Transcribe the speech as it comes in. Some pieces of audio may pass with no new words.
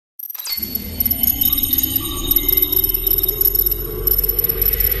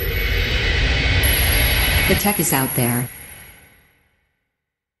The tech is out there.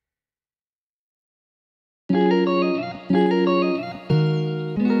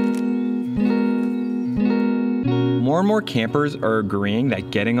 More and more campers are agreeing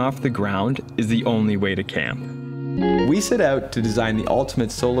that getting off the ground is the only way to camp. We set out to design the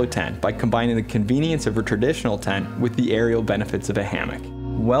ultimate solo tent by combining the convenience of a traditional tent with the aerial benefits of a hammock.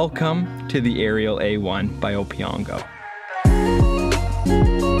 Welcome to the Aerial A1 by Opiongo.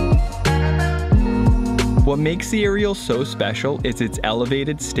 What makes the Aerial so special is its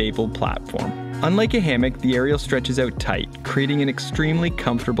elevated, stable platform. Unlike a hammock, the Aerial stretches out tight, creating an extremely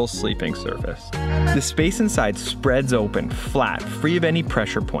comfortable sleeping surface. The space inside spreads open, flat, free of any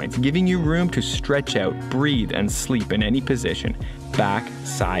pressure points, giving you room to stretch out, breathe, and sleep in any position, back,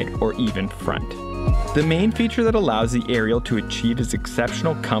 side, or even front. The main feature that allows the Aerial to achieve its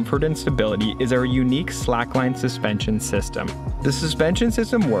exceptional comfort and stability is our unique slackline suspension system. The suspension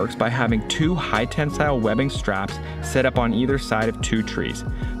system works by having two high-tensile webbing straps set up on either side of two trees.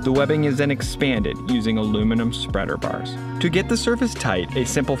 The webbing is then expanded using aluminum spreader bars. To get the surface tight, a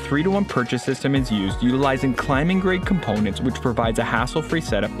simple 3-to-1 purchase system is used utilizing climbing-grade components, which provides a hassle-free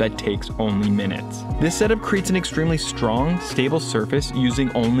setup that takes only minutes. This setup creates an extremely strong, stable surface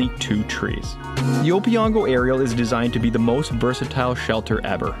using only 2 trees. The Opiongo Aerial is designed to be the most versatile shelter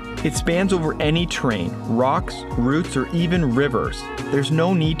ever. It spans over any terrain, rocks, roots, or even rivers. There's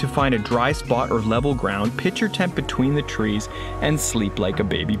no need to find a dry spot or level ground, pitch your tent between the trees, and sleep like a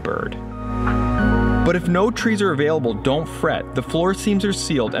baby bird. But if no trees are available, don't fret. The floor seams are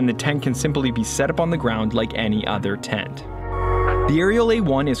sealed and the tent can simply be set up on the ground like any other tent. The Aerial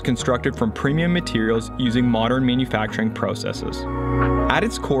A1 is constructed from premium materials using modern manufacturing processes. At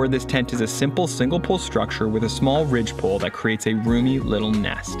its core, this tent is a simple single-pole structure with a small ridge pole that creates a roomy little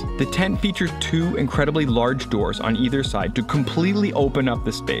nest. The tent features 2 incredibly large doors on either side to completely open up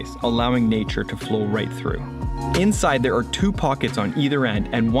the space, allowing nature to flow right through. Inside, there are 2 pockets on either end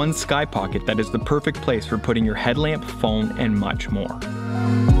and 1 sky pocket that is the perfect place for putting your headlamp, phone, and much more.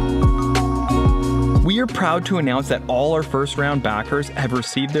 We are proud to announce that all our first round backers have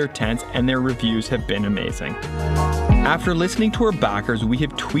received their tents and their reviews have been amazing. After listening to our backers, we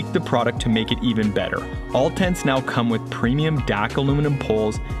have tweaked the product to make it even better. All tents now come with premium DAC aluminum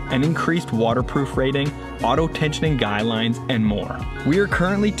poles, an increased waterproof rating, auto tensioning guy lines, and more. We are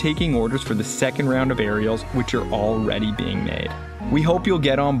currently taking orders for the second round of Aerials, which are already being made. We hope you'll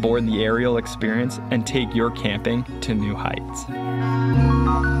get on board the Aerial experience and take your camping to new heights.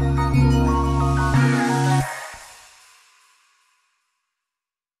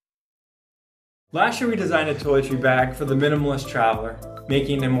 Last year we designed a toiletry bag for the minimalist traveler,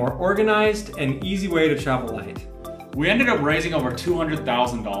 making a more organized and easy way to travel light. We ended up raising over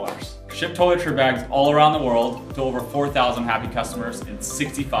 $200,000, shipped toiletry bags all around the world to over 4,000 happy customers in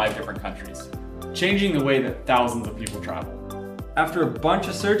 65 different countries, changing the way that thousands of people travel. After a bunch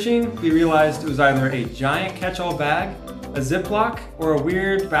of searching, we realized it was either a giant catch-all bag, a Ziploc, or a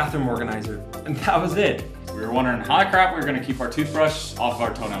weird bathroom organizer, and that was it. We were wondering how the crap we were going to keep our toothbrush off of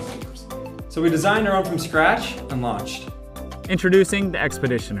our toenail clippers. So we designed our own from scratch and launched. Introducing the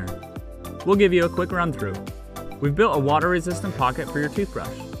Expeditioner. We'll give you a quick run through. We've built a water-resistant pocket for your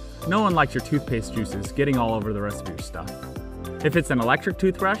toothbrush. No one likes your toothpaste juices getting all over the rest of your stuff. If it's an electric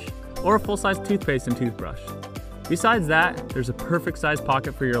toothbrush or a full-size toothpaste and toothbrush. Besides that, there's a perfect size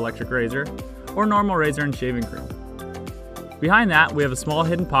pocket for your electric razor or normal razor and shaving cream. Behind that, we have a small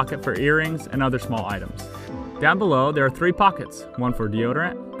hidden pocket for earrings and other small items. Down below, there are 3 pockets, one for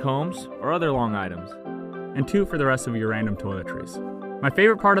deodorant, combs, or other long items, and 2 for the rest of your random toiletries. My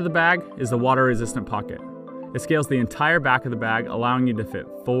favorite part of the bag is the water-resistant pocket. It scales the entire back of the bag, allowing you to fit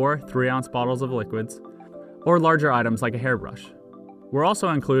 4 3-ounce bottles of liquids, or larger items like a hairbrush. We're also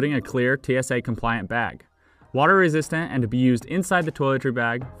including a clear TSA-compliant bag, water-resistant and to be used inside the toiletry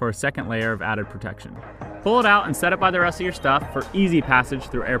bag for a second layer of added protection. Pull it out and set it by the rest of your stuff for easy passage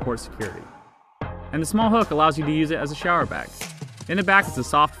through airport security. And the small hook allows you to use it as a shower bag. In the back is a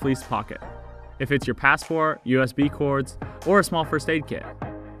soft fleece pocket. It fits your passport, USB cords, or a small first aid kit.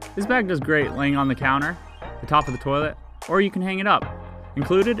 This bag does great laying on the counter, the top of the toilet, or you can hang it up.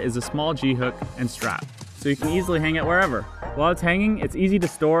 Included is a small G-hook and strap, so you can easily hang it wherever. While it's hanging, it's easy to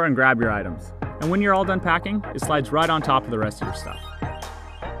store and grab your items. And when you're all done packing, it slides right on top of the rest of your stuff.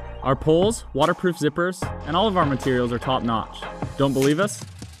 Our poles, waterproof zippers, and all of our materials are top-notch. Don't believe us?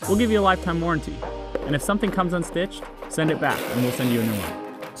 We'll give you a lifetime warranty. And if something comes unstitched, send it back and we'll send you a new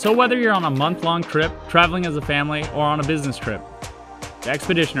one. So whether you're on a month-long trip, traveling as a family, or on a business trip, the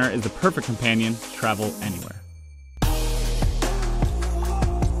Expeditioner is the perfect companion to travel anywhere.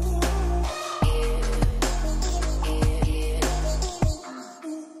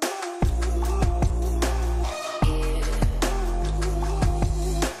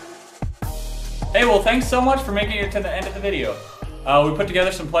 Hey, well, thanks so much for making it to the end of the video. We put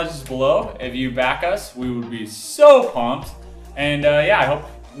together some pledges below. If you back us, we would be so pumped. And yeah, I hope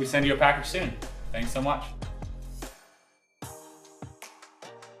we send you a package soon. Thanks so much.